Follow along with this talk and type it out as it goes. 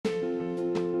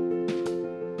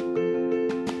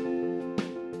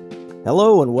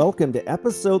Hello and welcome to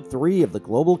episode 3 of the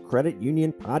Global Credit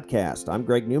Union Podcast. I'm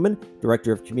Greg Newman,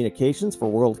 Director of Communications for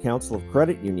World Council of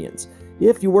Credit Unions.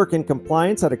 If you work in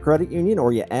compliance at a credit union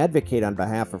or you advocate on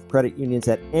behalf of credit unions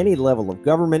at any level of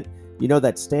government, you know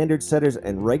that standard setters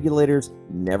and regulators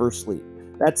never sleep.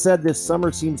 That said, this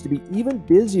summer seems to be even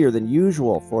busier than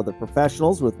usual for the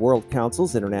professionals with World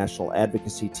Council's International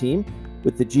Advocacy team,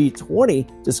 with the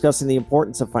G20 discussing the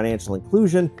importance of financial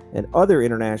inclusion and other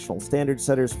international standard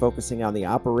setters focusing on the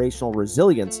operational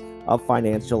resilience of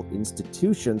financial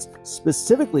institutions,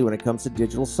 specifically when it comes to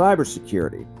digital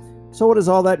cybersecurity. So what does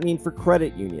all that mean for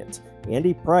credit unions?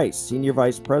 Andy Price, Senior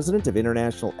Vice President of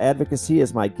International Advocacy,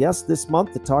 is my guest this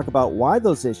month to talk about why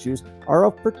those issues are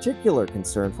of particular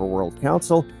concern for World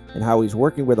Council and how he's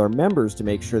working with our members to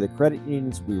make sure the credit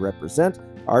unions we represent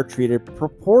are treated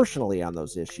proportionally on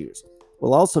those issues.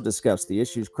 We'll also discuss the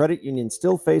issues credit unions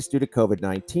still face due to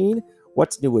COVID-19,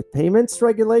 what's new with payments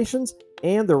regulations,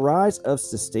 and the rise of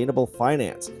sustainable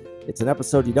finance. It's an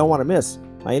episode you don't want to miss.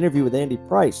 My interview with Andy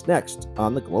Price next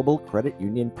on the Global Credit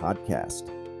Union Podcast.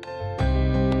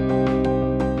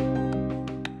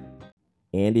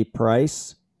 Andy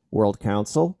Price, World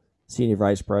Council, Senior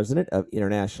Vice President of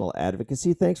International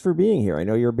Advocacy. Thanks for being here. I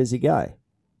know you're a busy guy.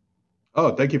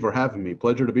 Oh, thank you for having me.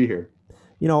 Pleasure to be here.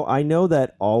 You know, I know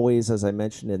that always, as I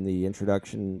mentioned in the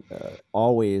introduction,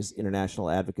 always international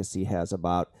advocacy has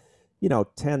about,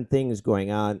 10 things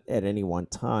going on at any one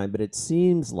time, but it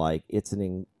seems like it's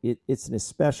an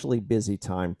especially busy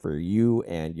time for you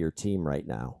and your team right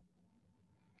now.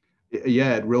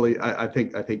 Yeah, it really, I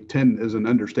think 10 is an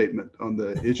understatement on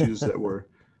the issues that we're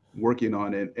working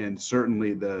on. And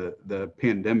certainly the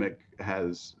pandemic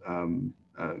has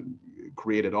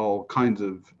created all kinds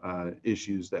of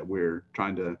issues that we're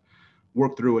trying to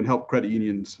work through and help credit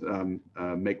unions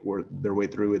make their way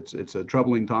through. It's a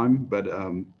troubling time, but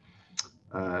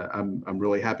I'm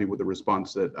really happy with the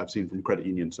response that I've seen from credit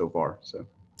unions so far. So,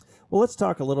 well, let's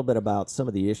talk a little bit about some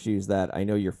of the issues that I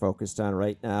know you're focused on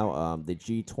right now. The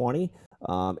G20,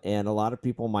 and a lot of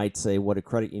people might say, what do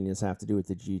credit unions have to do with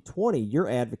the G20? You're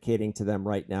advocating to them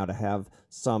right now to have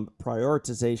some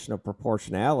prioritization of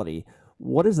proportionality.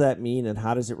 What does that mean, and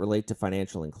how does it relate to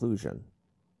financial inclusion?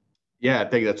 Yeah, I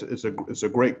think it's a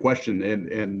great question,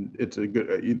 and it's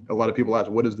a lot of people ask,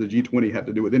 what does the G20 have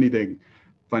to do with anything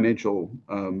financial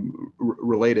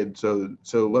related? So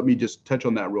let me just touch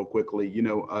on that real quickly.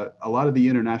 A lot of the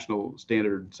international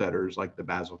standard setters, like the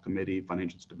Basel Committee,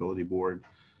 Financial Stability Board,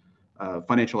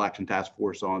 Financial Action Task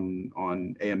Force on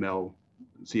AML,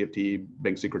 CFT,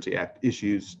 Bank Secrecy Act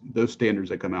issues, those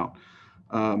standards that come out.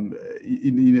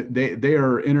 They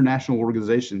are international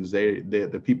organizations.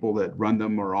 The people that run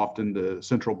them are often the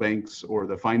central banks or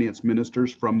the finance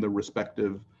ministers from the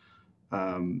respective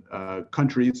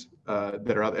countries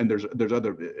that are out. And there's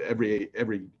other, every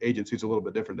agency is a little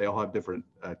bit different. They all have different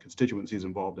constituencies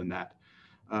involved in that.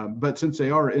 But since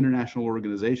they are international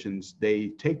organizations, they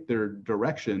take their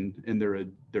direction and their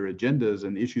agendas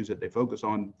and issues that they focus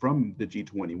on from the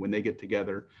G20. When they get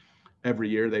together every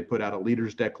year, they put out a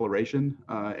leaders declaration,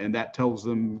 and that tells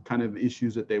them kind of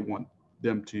issues that they want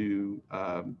them to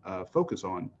focus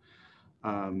on.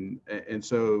 And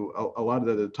so a lot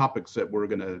of the topics that we're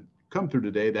going to come through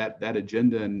today, that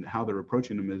agenda and how they're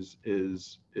approaching them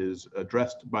is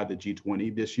addressed by the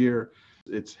G20 this year.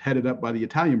 It's headed up by the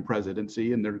Italian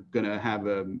presidency, and they're going to have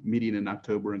a meeting in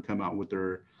October and come out with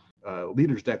their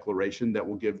leaders declaration that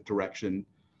will give direction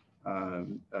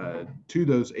to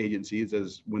those agencies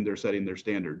as when they're setting their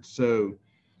standards. So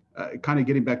kind of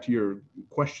getting back to your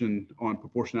question on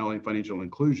proportionality and financial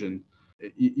inclusion,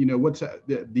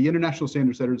 the international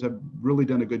standard setters have really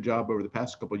done a good job over the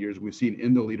past couple of years. We've seen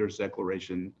in the leaders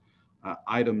declaration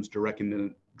items directing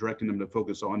them to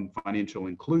focus on financial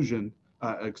inclusion,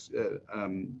 and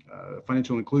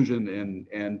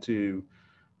to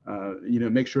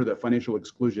make sure that financial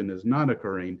exclusion is not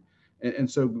occurring. And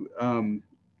so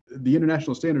the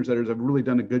international standard setters have really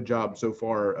done a good job so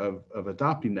far of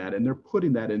adopting that, and they're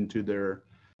putting that into their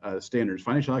standards.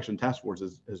 Financial Action Task Force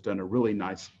has done a really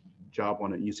nice job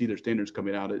on it. You see their standards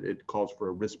coming out. It calls for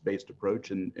a risk-based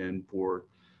approach and for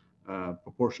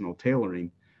proportional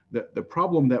tailoring. The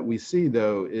problem that we see,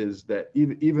 though, is that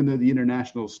even though the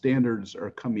international standards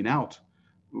are coming out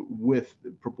with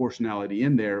proportionality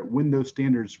in there, when those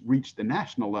standards reach the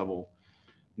national level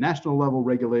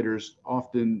regulators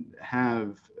often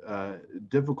have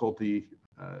difficulty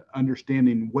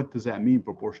understanding what does that mean,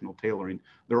 proportional tailoring.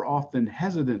 They're often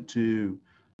hesitant to,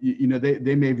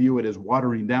 they may view it as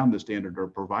watering down the standard or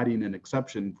providing an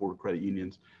exception for credit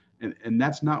unions. And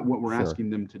that's not what we're asking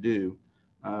them to do.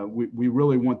 We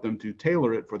really want them to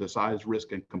tailor it for the size,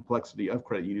 risk, and complexity of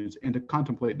credit unions and to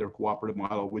contemplate their cooperative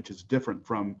model, which is different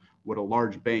from what a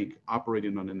large bank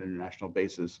operating on an international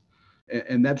basis.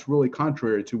 And that's really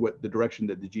contrary to what the direction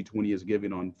that the G20 is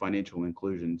giving on financial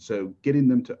inclusion. So getting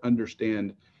them to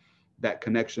understand that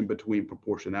connection between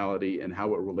proportionality and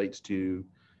how it relates to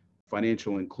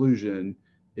financial inclusion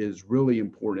is really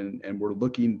important, and we're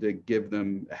looking to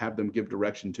have them give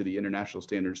direction to the international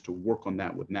standards to work on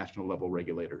that with national level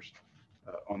regulators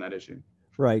on that issue.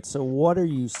 Right. So, what are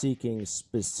you seeking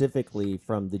specifically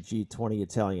from the G20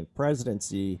 Italian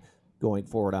presidency going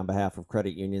forward on behalf of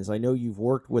credit unions? I know you've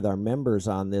worked with our members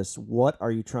on this. What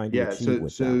are you trying to achieve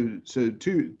with them? So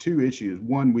two issues.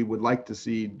 One, we would like to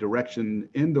see direction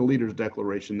in the leaders'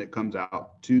 declaration that comes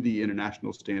out to the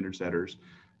international standard setters,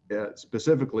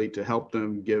 specifically to help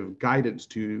them give guidance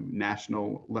to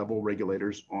national level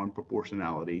regulators on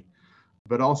proportionality,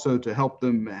 but also to help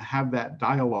them have that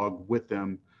dialogue with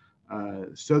them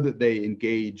so that they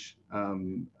engage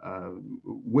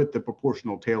with the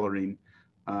proportional tailoring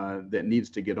that needs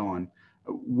to get on.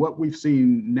 What we've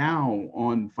seen now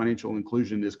on financial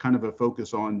inclusion is kind of a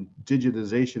focus on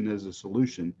digitization as a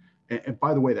solution. And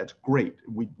by the way, that's great.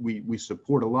 We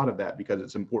support a lot of that because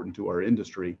it's important to our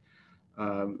industry.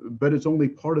 But it's only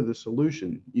part of the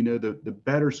solution. The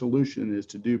better solution is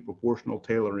to do proportional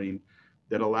tailoring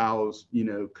that allows,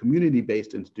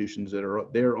 community-based institutions that are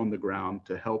there on the ground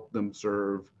to help them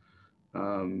serve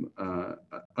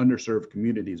underserved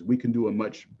communities. We can do a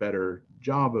much better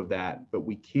job of that, but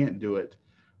we can't do it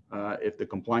if the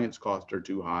compliance costs are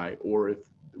too high, or if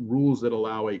rules that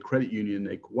allow a credit union,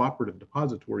 a cooperative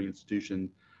depository institution,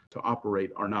 to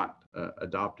operate are not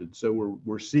adopted. So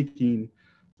we're seeking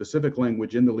specific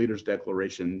language in the Leaders'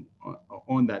 Declaration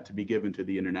on that to be given to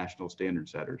the international standard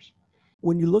setters.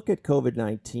 When you look at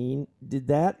COVID-19, did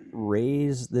that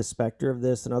raise the specter of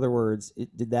this? In other words,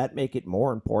 did that make it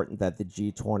more important that the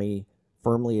G20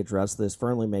 firmly address this,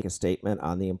 firmly make a statement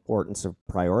on the importance of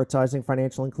prioritizing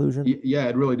financial inclusion? Yeah,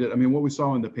 it really did. I mean, what we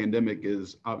saw in the pandemic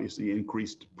is obviously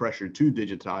increased pressure to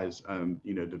digitize,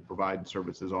 to provide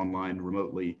services online,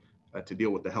 remotely, to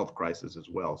deal with the health crisis as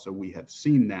well. So we have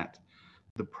seen that.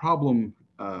 The problem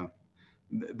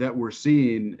that we're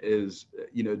seeing is,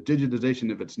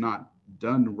 digitization, if it's not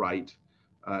done right,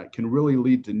 can really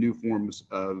lead to new forms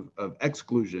of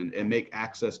exclusion and make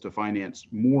access to finance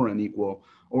more unequal,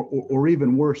 or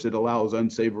even worse, it allows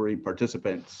unsavory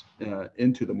participants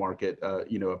into the market,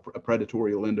 a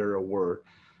predatory lender, or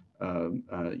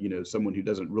someone who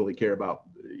doesn't really care about,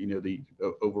 the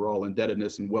overall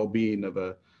indebtedness and well-being of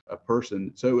a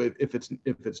person. So if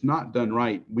it's not done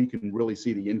right, we can really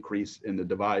see the increase in the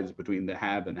divides between the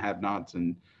have and have-nots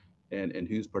and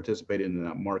who's participating in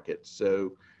that market.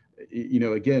 So,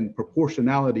 again,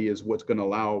 proportionality is what's going to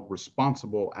allow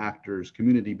responsible actors,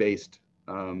 community-based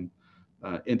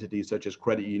entities such as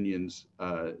credit unions,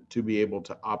 to be able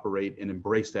to operate and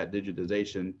embrace that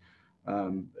digitization.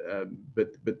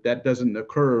 But that doesn't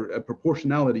occur.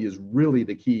 Proportionality is really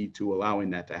the key to allowing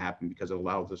that to happen, because it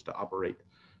allows us to operate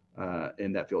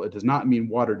in that field. It does not mean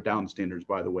watered down standards,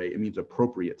 by the way. It means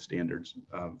appropriate standards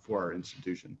for our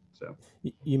institution. So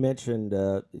you mentioned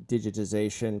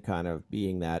digitization kind of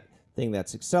being that thing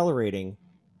that's accelerating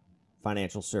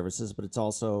financial services, but it's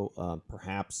also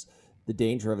perhaps the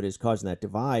danger of it is causing that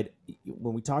divide.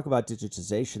 When we talk about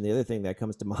digitization, the other thing that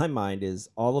comes to my mind is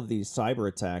all of these cyber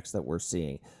attacks that we're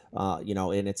seeing,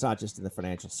 and it's not just in the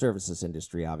financial services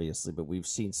industry, obviously, but we've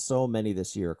seen so many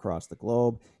this year across the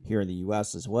globe, here in the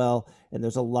U.S. as well. And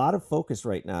there's a lot of focus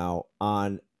right now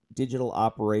on digital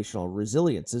operational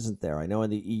resilience, isn't there? I know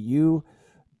in the EU,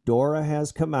 DORA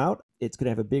has come out. It's going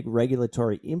to have a big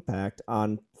regulatory impact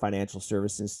on financial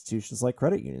service institutions like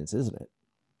credit unions, isn't it?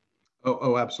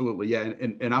 Oh, absolutely. Yeah.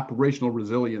 And operational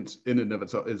resilience in and of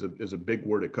itself is a big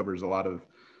word. It covers a lot of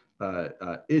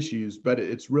issues, but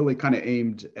it's really kind of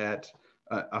aimed at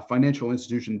a financial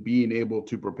institution being able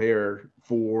to prepare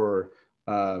for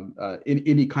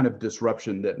any kind of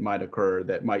disruption that might occur,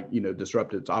 that might,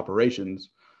 disrupt its operations,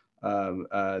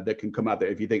 that can come out there.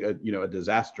 If you think, a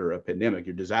disaster, a pandemic,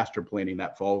 your disaster planning,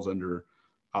 that falls under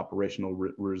operational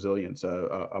resilience,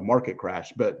 a market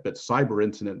crash, but cyber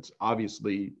incidents,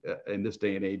 obviously, in this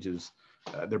day and age,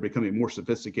 they're becoming more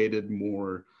sophisticated,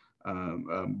 more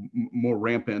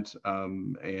rampant,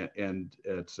 and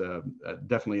it's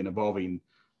definitely an evolving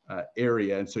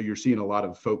area. And so you're seeing a lot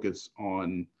of focus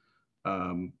on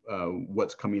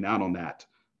what's coming out on that.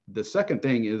 The second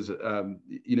thing is,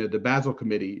 the Basel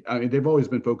Committee, I mean, they've always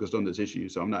been focused on this issue,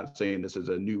 so I'm not saying this is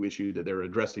a new issue that they're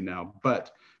addressing now,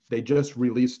 but they just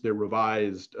released their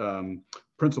revised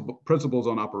principles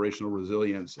on operational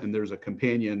resilience, and there's a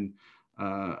companion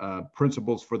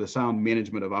principles for the sound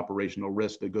management of operational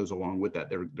risk that goes along with that.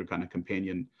 They're kind of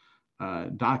companion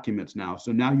documents now.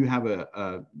 So now you have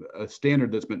a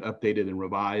standard that's been updated and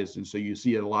revised, and so you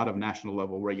see a lot of national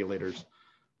level regulators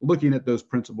looking at those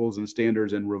principles and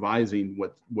standards and revising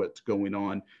what's going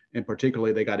on. And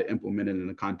particularly, they got to implement it in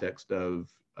the context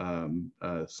of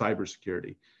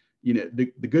cybersecurity.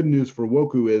 The good news for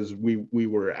WOCCU is we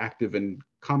were active in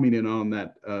commenting on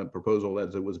that proposal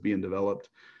as it was being developed.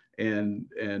 And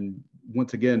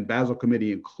once again, Basel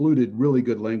Committee included really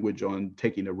good language on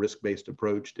taking a risk-based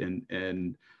approach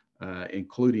and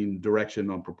including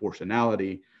direction on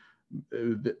proportionality.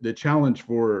 The challenge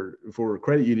for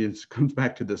credit unions comes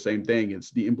back to the same thing.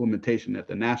 It's the implementation at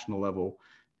the national level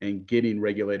and getting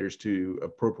regulators to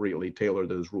appropriately tailor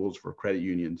those rules for credit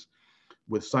unions.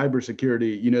 With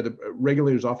cybersecurity, the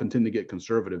regulators often tend to get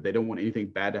conservative. They don't want anything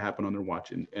bad to happen on their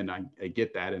watch, and I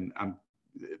get that, and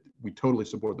we totally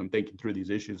support them thinking through these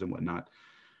issues and whatnot.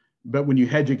 But when you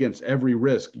hedge against every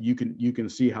risk, you can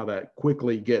see how that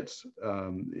quickly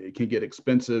it can get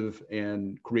expensive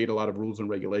and create a lot of rules and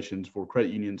regulations for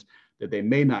credit unions that they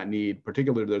may not need,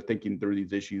 particularly if they're thinking through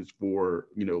these issues for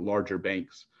larger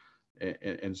banks.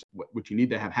 And so what you need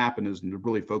to have happen is to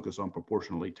really focus on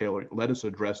proportionally tailoring. Let us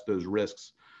address those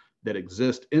risks that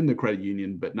exist in the credit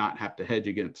union, but not have to hedge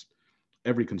against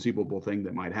every conceivable thing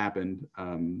that might happen,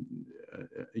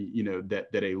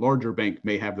 that a larger bank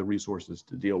may have the resources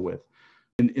to deal with.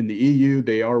 In the EU,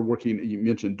 they are working, you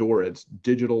mentioned DORA, it's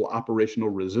Digital Operational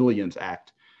Resilience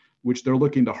Act, which they're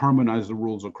looking to harmonize the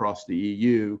rules across the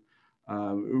EU,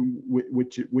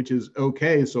 which is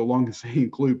okay so long as they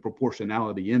include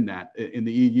proportionality in that. In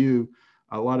the EU,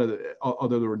 a lot of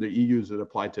the EUs that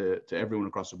apply to everyone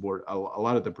across the board, a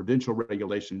lot of the prudential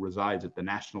regulation resides at the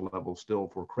national level still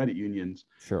for credit unions.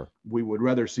 Sure. We would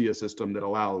rather see a system that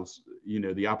allows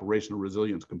the operational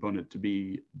resilience component to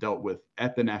be dealt with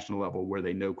at the national level where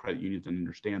they know credit unions and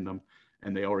understand them,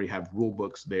 and they already have rule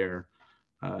books there.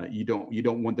 You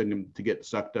don't want them to get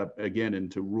sucked up again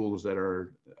into rules that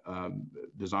are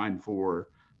designed for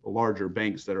larger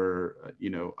banks that are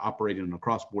operating on a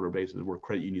cross-border basis where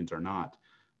credit unions are not.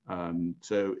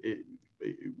 So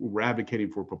we're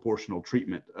advocating for proportional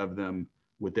treatment of them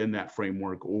within that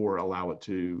framework, or allow it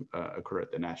to occur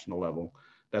at the national level.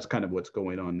 That's kind of what's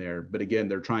going on there. But again,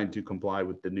 they're trying to comply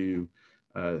with the new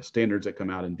standards that come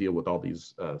out and deal with all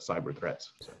these cyber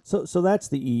threats. So that's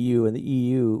the EU, and the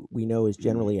EU we know is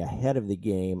generally ahead of the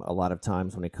game a lot of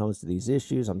times when it comes to these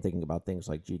issues. I'm thinking about things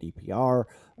like GDPR,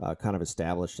 kind of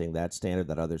establishing that standard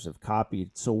that others have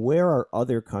copied. So where are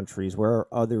other countries, where are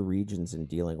other regions in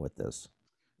dealing with this?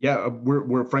 Yeah,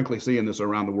 we're frankly seeing this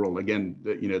around the world. Again,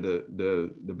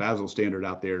 the Basel standard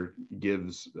out there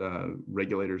gives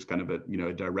regulators kind of a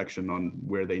direction on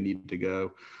where they need to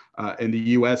go. In the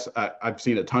U.S., I've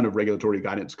seen a ton of regulatory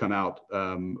guidance come out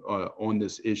on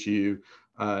this issue.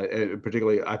 And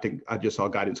particularly, I think I just saw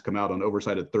guidance come out on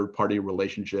oversight of third-party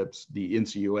relationships. The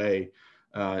NCUA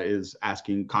is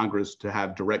asking Congress to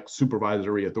have direct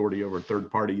supervisory authority over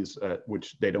third parties,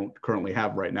 which they don't currently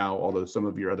have right now, although some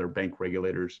of your other bank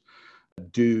regulators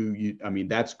do.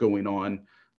 That's going on.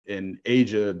 In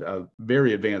Asia,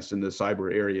 very advanced in the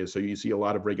cyber area. So you see a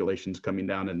lot of regulations coming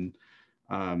down in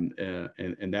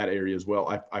that area as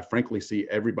well. I frankly see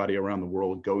everybody around the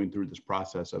world going through this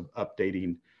process of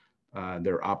updating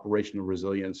their operational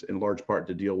resilience, in large part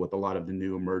to deal with a lot of the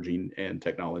new emerging and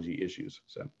technology issues.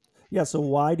 So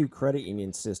why do credit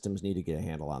union systems need to get a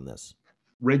handle on this?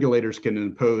 Regulators can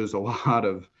impose a lot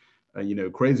of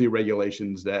crazy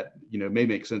regulations that may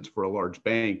make sense for a large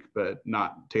bank, but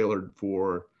not tailored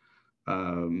for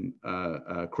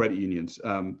credit unions.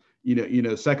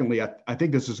 Secondly, I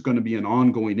think this is going to be an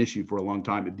ongoing issue for a long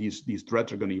time. These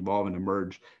threats are going to evolve and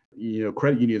emerge.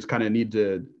 Credit unions kind of need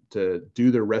to do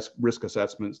their risk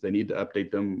assessments. They need to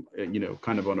update them,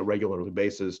 kind of on a regular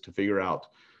basis to figure out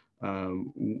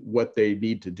what they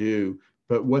need to do.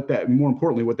 But more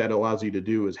importantly, what that allows you to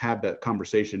do is have that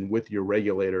conversation with your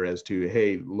regulator as to,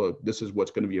 hey, look, this is what's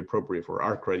going to be appropriate for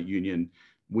our credit union.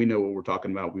 We know what we're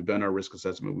talking about. We've done our risk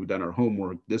assessment. We've done our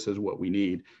homework. This is what we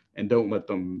need. And don't let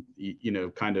them,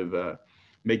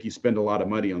 make you spend a lot of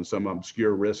money on some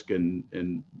obscure risk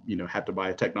and have to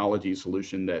buy a technology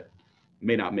solution that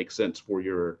may not make sense for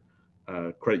your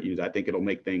credit unions. I think it'll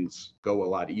make things go a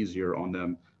lot easier on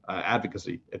them.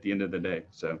 Advocacy at the end of the day.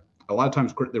 So a lot of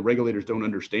times the regulators don't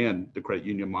understand the credit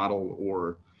union model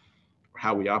or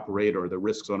how we operate or the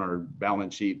risks on our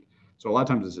balance sheet. So a lot of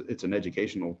times it's an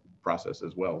educational process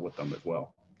as well with them as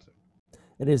well. So.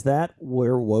 And is that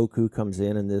where WOCCU comes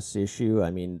in this issue?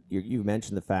 I mean, you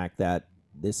mentioned the fact that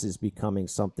this is becoming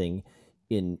something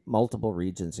in multiple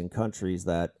regions and countries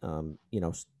that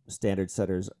standard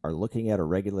setters are looking at or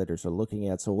regulators are looking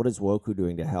at. So what is WOCCU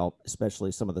doing to help,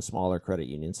 especially some of the smaller credit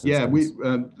union Yeah,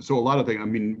 systems? so a lot of things. I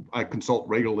mean, I consult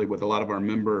regularly with a lot of our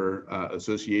member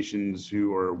associations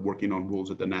who are working on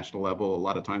rules at the national level. A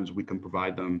lot of times we can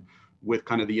provide them with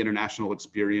kind of the international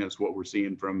experience, what we're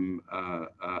seeing from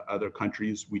other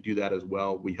countries. We do that as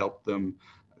well. We help them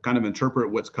kind of interpret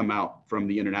what's come out from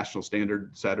the international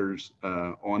standard setters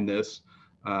on this.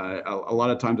 A lot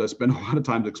of times I spend a lot of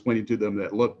time explaining to them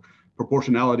that, look,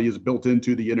 proportionality is built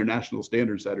into the international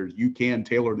standard setters. You can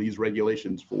tailor these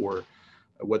regulations for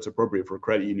what's appropriate for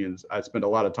credit unions. I spend a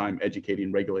lot of time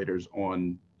educating regulators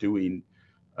on doing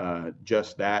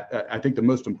just that. I think the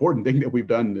most important thing that we've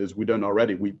done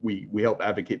already. We help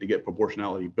advocate to get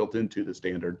proportionality built into the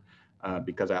standard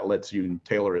because that lets you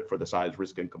tailor it for the size,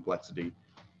 risk, and complexity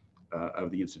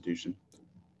of the institution.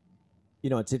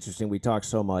 It's interesting. You talk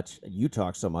so much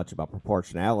about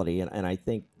proportionality, and I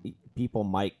think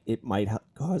it might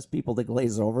cause people to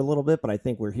glaze over a little bit, but I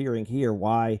think we're hearing here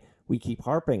why we keep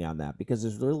harping on that, because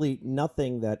there's really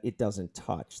nothing that it doesn't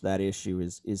touch. That issue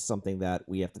is something that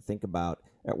we have to think about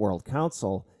at World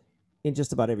Council in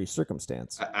just about every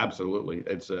circumstance. Absolutely.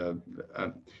 It's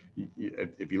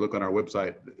if you look on our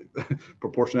website,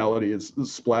 proportionality is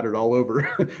splattered all over.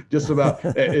 Just about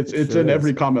it's sure in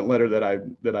every comment letter that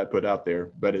I put out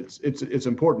there. But it's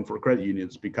important for credit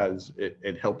unions because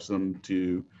it helps them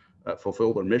to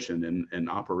fulfill their mission and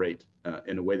operate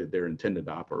in a way that they're intended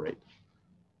to operate.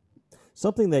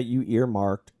 Something that you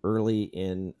earmarked early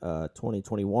in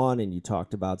 2021, and you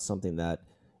talked about something that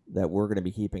we're going to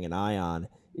be keeping an eye on,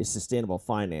 is sustainable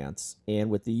finance. And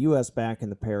with the U.S. back in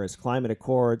the Paris Climate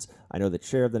Accords, I know the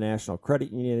chair of the National Credit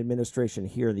Union Administration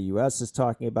here in the U.S. is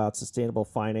talking about sustainable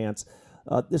finance.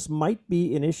 This might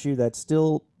be an issue that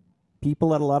still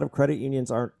people at a lot of credit unions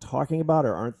aren't talking about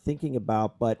or aren't thinking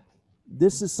about, but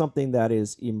this is something that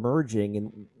is emerging.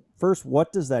 And first,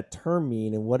 what does that term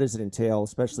mean, and what does it entail,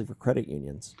 especially for credit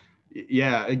unions?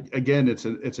 Yeah, again, it's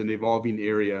an evolving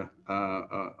area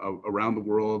around the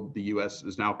world. The U.S.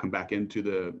 has now come back into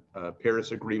the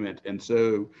Paris Agreement, and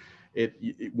so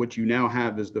what you now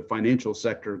have is the financial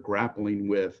sector grappling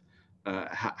with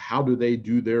how do they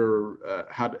do their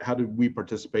how do we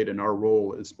participate in our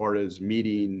role as far as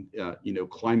meeting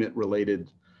climate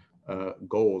related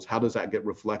goals? How does that get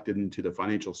reflected into the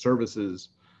financial services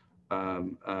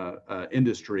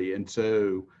industry? And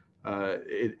so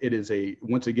it is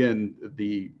once again,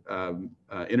 the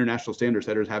international standard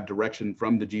setters have direction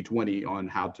from the G20 on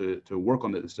how to work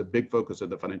on this. It's a big focus of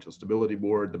the Financial Stability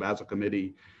Board, the Basel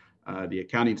Committee. The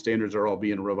accounting standards are all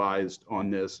being revised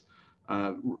on this.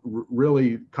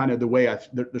 Really kind of the way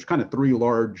there's kind of three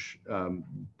large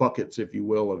buckets, if you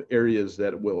will, of areas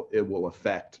that it will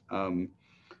affect.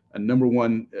 And number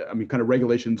one, I mean, kind of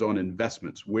regulations on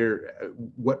investments.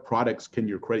 What products can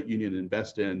your credit union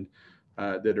invest in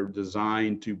that are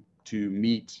designed to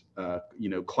meet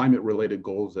climate-related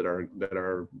goals that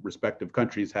our respective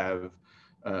countries have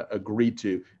agreed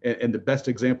to. And the best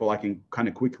example I can kind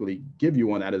of quickly give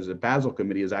you on that is the Basel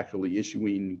Committee is actually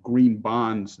issuing green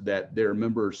bonds that their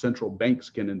member central banks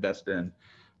can invest in,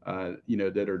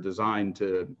 that are designed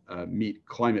to meet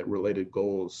climate-related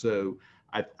goals. So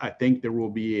I think there will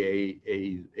be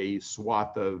a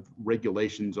swath of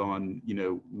regulations on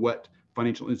what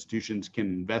financial institutions can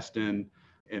invest in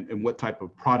and what type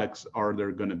of products are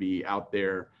there going to be out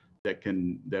there that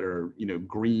are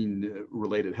green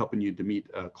related, helping you to meet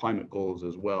climate goals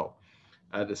as well.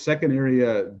 The second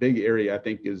big area I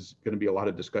think is going to be a lot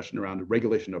of discussion around the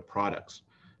regulation of products.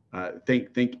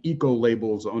 Think eco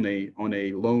labels on a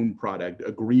loan product,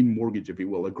 a green mortgage, if you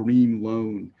will, a green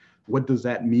loan. What does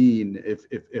that mean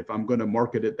if I'm going to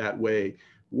market it that way?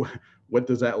 What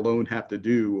does that loan have to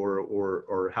do,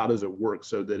 or how does it work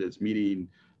so that it's meeting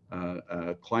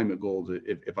climate goals?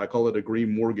 If I call it a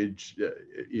green mortgage,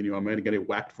 I'm going to get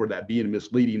whacked for that being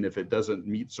misleading if it doesn't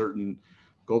meet certain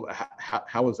goals.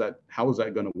 How is that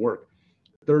going to work?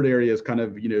 Third area is kind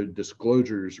of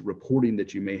disclosures, reporting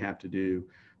that you may have to do.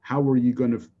 How are you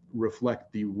going to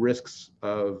reflect the risks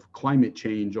of climate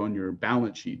change on your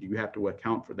balance sheet? You have to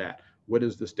account for that. What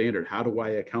is the standard? How do I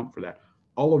account for that?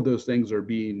 All of those things are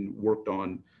being worked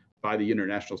on by the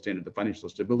international standard. The Financial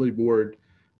Stability Board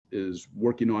is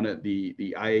working on it. The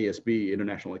IASB,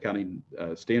 International Accounting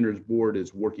Standards Board,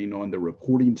 is working on the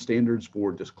reporting standards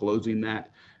for disclosing that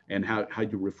and how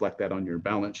you reflect that on your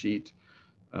balance sheet.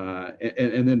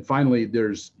 And then finally,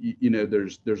 there's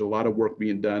a lot of work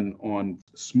being done on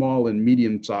small and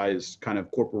medium-sized kind of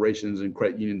corporations, and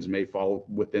credit unions may fall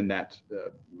within that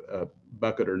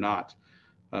bucket or not.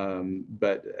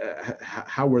 But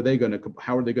how are they going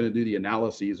to do the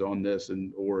analyses on this,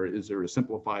 or is there a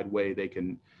simplified way they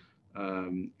can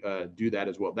do that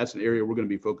as well? That's an area we're going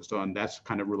to be focused on. That's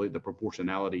kind of really the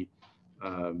proportionality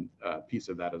piece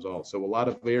of that as well. So a lot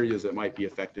of areas that might be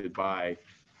affected by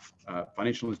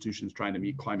financial institutions trying to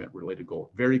meet climate-related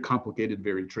goals. Very complicated,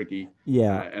 very tricky,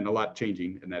 and a lot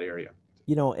changing in that area.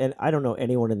 And I don't know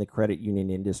anyone in the credit union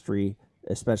industry,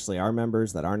 especially our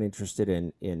members, that aren't interested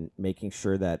in making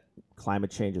sure that climate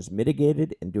change is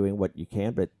mitigated and doing what you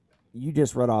can. But you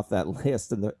just read off that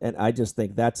list, and I just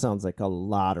think that sounds like a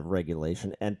lot of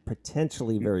regulation and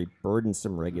potentially very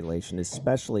burdensome regulation,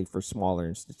 especially for smaller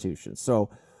institutions. So,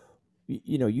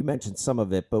 you mentioned some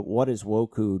of it, but what is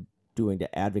WOCCU doing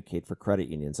to advocate for credit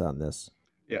unions on this?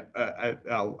 Yeah,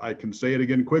 I can say it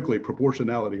again quickly.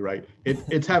 Proportionality, right?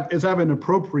 It's having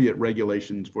appropriate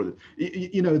regulations for the.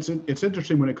 It's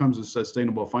interesting when it comes to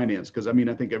sustainable finance, because I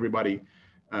think everybody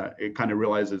it kind of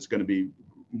realizes it's going to be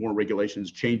more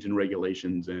regulations, change in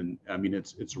regulations, and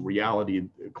it's a reality.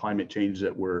 Climate change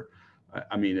that we're.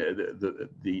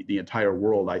 The entire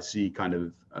world I see kind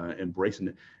of embracing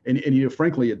it, and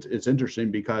frankly, it's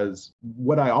interesting because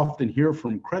what I often hear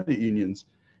from credit unions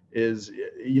is,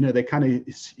 they kind of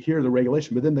hear the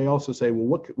regulation, but then they also say,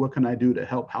 well, what can I do to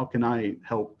help? How can I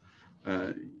help?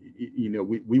 We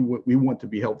want to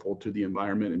be helpful to the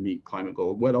environment and meet climate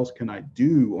goals. What else can I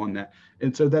do on that?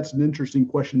 And so that's an interesting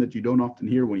question that you don't often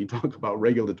hear when you talk about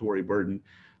regulatory burden.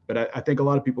 But I think a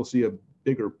lot of people see a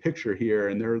bigger picture here,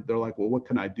 and they're like, well, what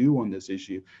can I do on this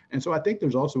issue? And so I think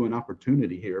there's also an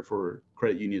opportunity here for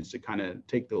credit unions to kind of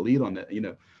take the lead on that.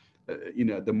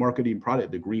 The marketing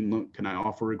product, the green loan, can I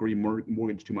offer a green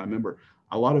mortgage to my member?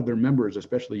 A lot of their members,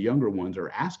 especially younger ones, are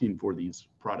asking for these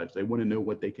products. They want to know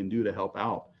what they can do to help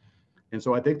out. And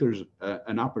so I think there's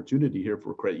an opportunity here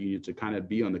for credit unions to kind of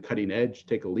be on the cutting edge,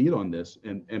 take a lead on this,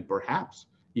 and perhaps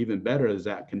even better as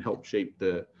that can help shape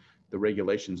the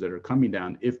regulations that are coming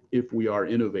down if we are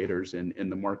innovators in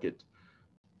the market.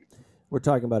 We're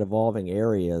talking about evolving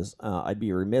areas. I'd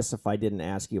be remiss if I didn't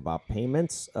ask you about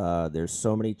payments. There's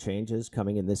so many changes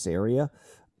coming in this area.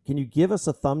 Can you give us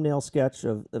a thumbnail sketch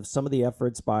of some of the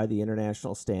efforts by the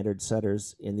international standard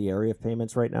setters in the area of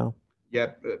payments right now?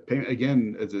 Yeah,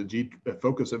 again, as a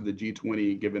focus of the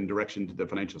G20, given direction to the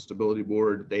Financial Stability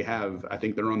Board, I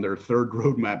think they're on their third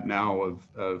roadmap now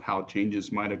of how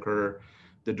changes might occur.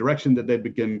 The direction that they've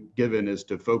been given is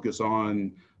to focus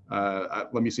on,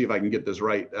 let me see if I can get this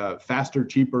right, faster,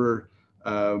 cheaper,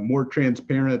 more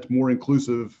transparent, more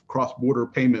inclusive cross-border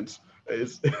payments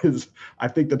is I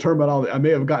think the terminology, I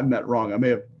may have gotten that wrong. I may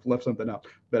have left something out,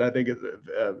 but I think it's,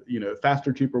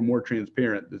 faster, cheaper, more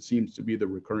transparent. That seems to be the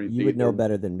recurring theme. You would know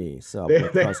better than me, so I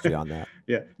trust you on that.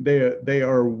 Yeah, they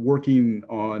are working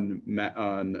on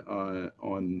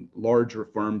large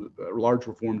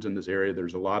reforms in this area.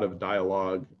 There's a lot of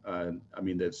dialogue.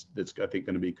 That's I think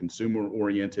going to be consumer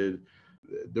oriented.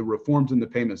 The reforms in the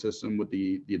payment system with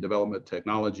the development of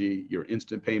technology, your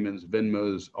instant payments,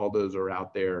 Venmos, all those are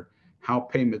out there. How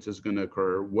payments is going to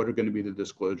occur, what are going to be the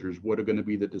disclosures, what are going to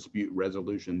be the dispute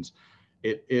resolutions.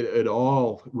 It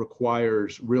all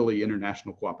requires really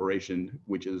international cooperation,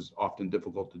 which is often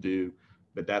difficult to do.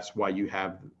 But that's why you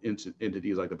have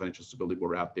entities like the Financial Stability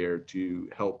Board out there to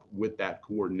help with that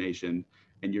coordination.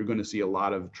 And you're going to see a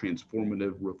lot of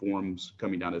transformative reforms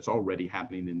coming down. It's already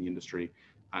happening in the industry.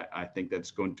 I think that's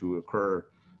going to occur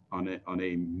on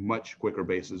a much quicker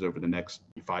basis over the next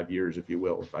 5 years, if you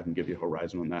will, if I can give you a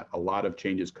horizon on that. A lot of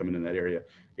changes coming in that area.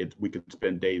 We could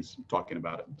spend days talking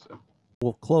about it. So.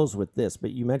 We'll close with this,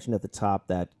 but you mentioned at the top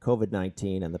that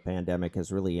COVID-19 and the pandemic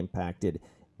has really impacted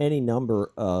any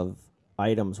number of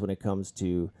items when it comes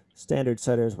to standard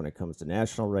setters, when it comes to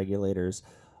national regulators.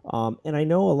 And I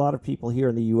know a lot of people here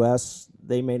in the U.S.,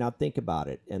 they may not think about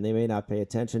it and they may not pay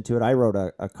attention to it. I wrote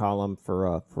a column for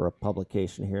a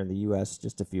publication here in the U.S.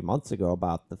 just a few months ago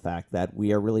about the fact that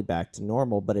we are really back to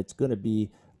normal, but it's going to be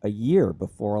a year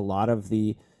before a lot of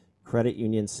the credit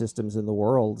union systems in the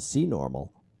world see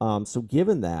normal. So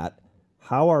given that,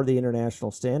 how are the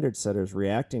international standard setters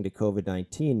reacting to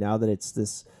COVID-19 now that it's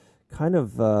this kind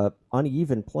of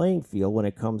uneven playing field when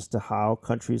it comes to how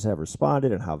countries have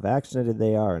responded and how vaccinated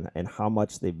they are and how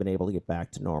much they've been able to get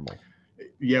back to normal?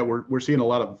 Yeah, we're seeing a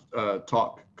lot of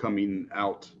talk coming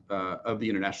out of the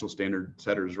international standard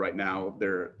setters right now.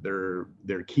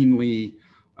 They're keenly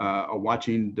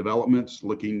watching developments,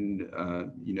 looking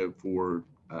for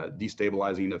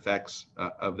destabilizing effects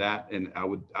of that, and I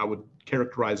would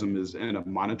characterize them as in a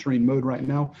monitoring mode right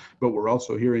now. But we're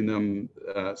also hearing them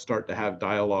start to have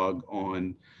dialogue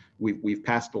on we've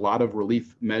passed a lot of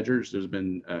relief measures. There's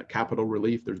been capital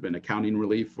relief. There's been accounting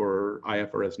relief for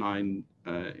IFRS 9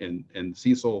 and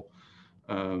CECL.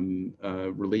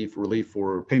 Relief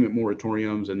for payment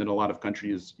moratoriums, and then a lot of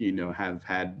countries, have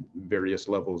had various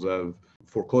levels of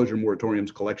foreclosure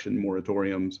moratoriums, collection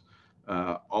moratoriums,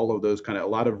 all of those a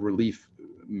lot of relief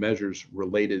measures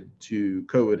related to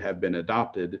COVID have been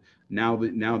adopted. Now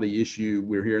the issue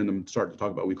we're hearing them start to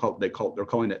talk about, they're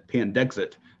calling it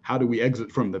pandexit. How do we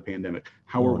exit from the pandemic?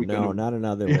 How are we going to? Not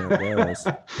another one of those.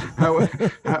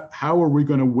 how are we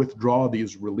going to withdraw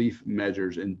these relief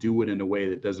measures and do it in a way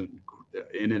that doesn't,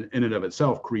 in and of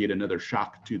itself, create another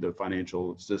shock to the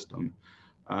financial system?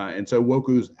 And so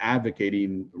WOCCU's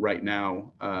advocating right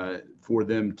now for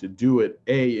them to do it,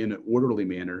 in an orderly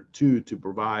manner, to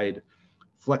provide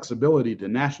flexibility to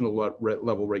national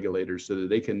level regulators so that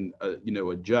they can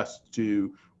adjust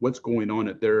to what's going on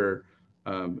at their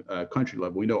country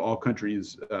level. We know all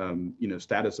countries,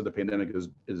 status of the pandemic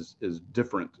is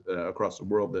different across the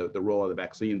world. The role of the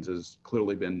vaccines has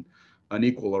clearly been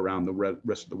unequal around the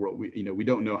rest of the world. We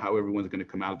don't know how everyone's going to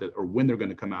come out of it or when they're going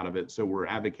to come out of it. So we're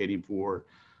advocating for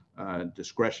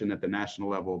discretion at the national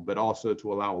level, but also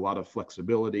to allow a lot of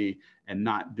flexibility and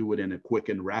not do it in a quick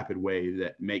and rapid way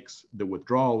that makes the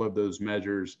withdrawal of those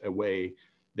measures a way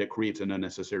that creates an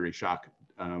unnecessary shock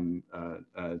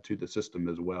to the system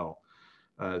as well.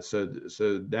 So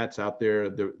that's out there.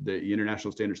 The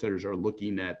international standard setters are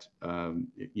looking at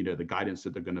the guidance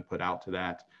that they're going to put out to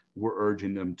that. We're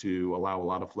urging them to allow a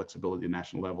lot of flexibility at the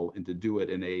national level and to do it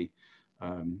in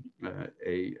I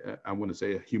want to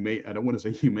say a humane. I don't want to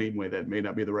say humane way. That may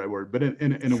not be the right word, but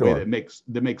in a Sure. way that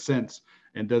makes sense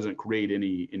and doesn't create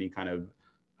any kind of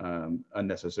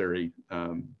unnecessary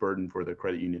burden for the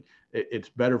credit union. It's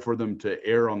better for them to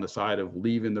err on the side of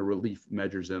leaving the relief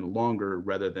measures in longer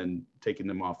rather than taking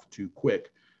them off too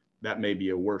quick. That may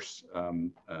be a worse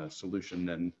solution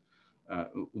than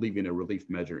leaving a relief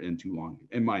measure in too long,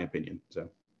 in my opinion. So,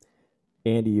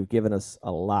 Andy, you've given us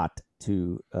a lot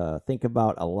to think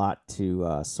about, a lot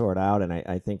to sort out. And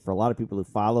I think for a lot of people who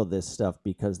follow this stuff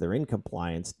because they're in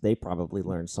compliance, they probably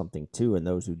learned something too. And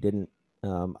those who didn't,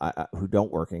 who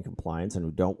don't work in compliance and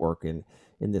who don't work in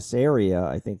this area,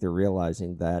 I think they're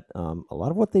realizing that a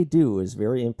lot of what they do is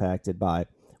very impacted by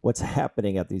what's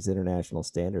happening at these international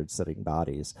standard setting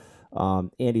bodies.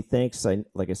 Andy, thanks.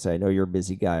 Like I said, I know you're a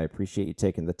busy guy. I appreciate you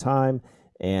taking the time.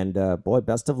 And boy,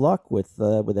 best of luck with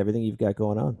everything you've got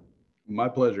going on. My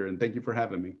pleasure, and thank you for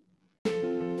having me.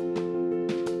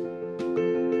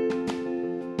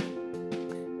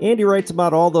 Andy writes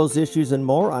about all those issues and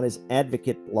more on his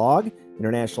Advocate blog.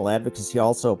 International Advocacy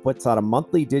also puts out a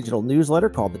monthly digital newsletter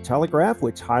called The Telegraph,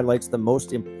 which highlights the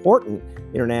most important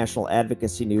international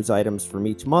advocacy news items from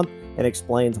each month and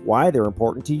explains why they're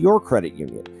important to your credit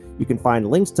union. You can find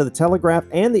links to The Telegraph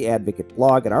and the Advocate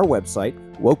blog at our website,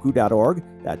 WOCCU.org.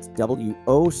 That's WOCCU.org.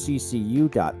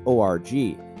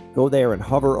 Go there and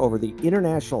hover over the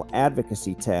International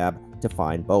Advocacy tab to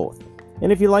find both. And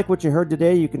if you like what you heard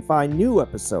today, you can find new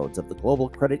episodes of the Global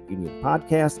Credit Union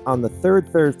Podcast on the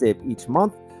third Thursday of each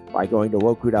month by going to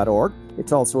WOCCU.org.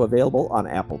 It's also available on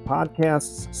Apple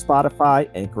Podcasts, Spotify,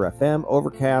 Anchor FM,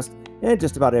 Overcast, and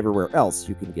just about everywhere else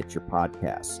you can get your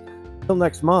podcasts. Until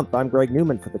next month, I'm Greg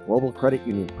Newman for the Global Credit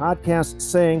Union Podcast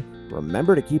saying,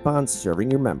 remember to keep on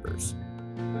serving your members.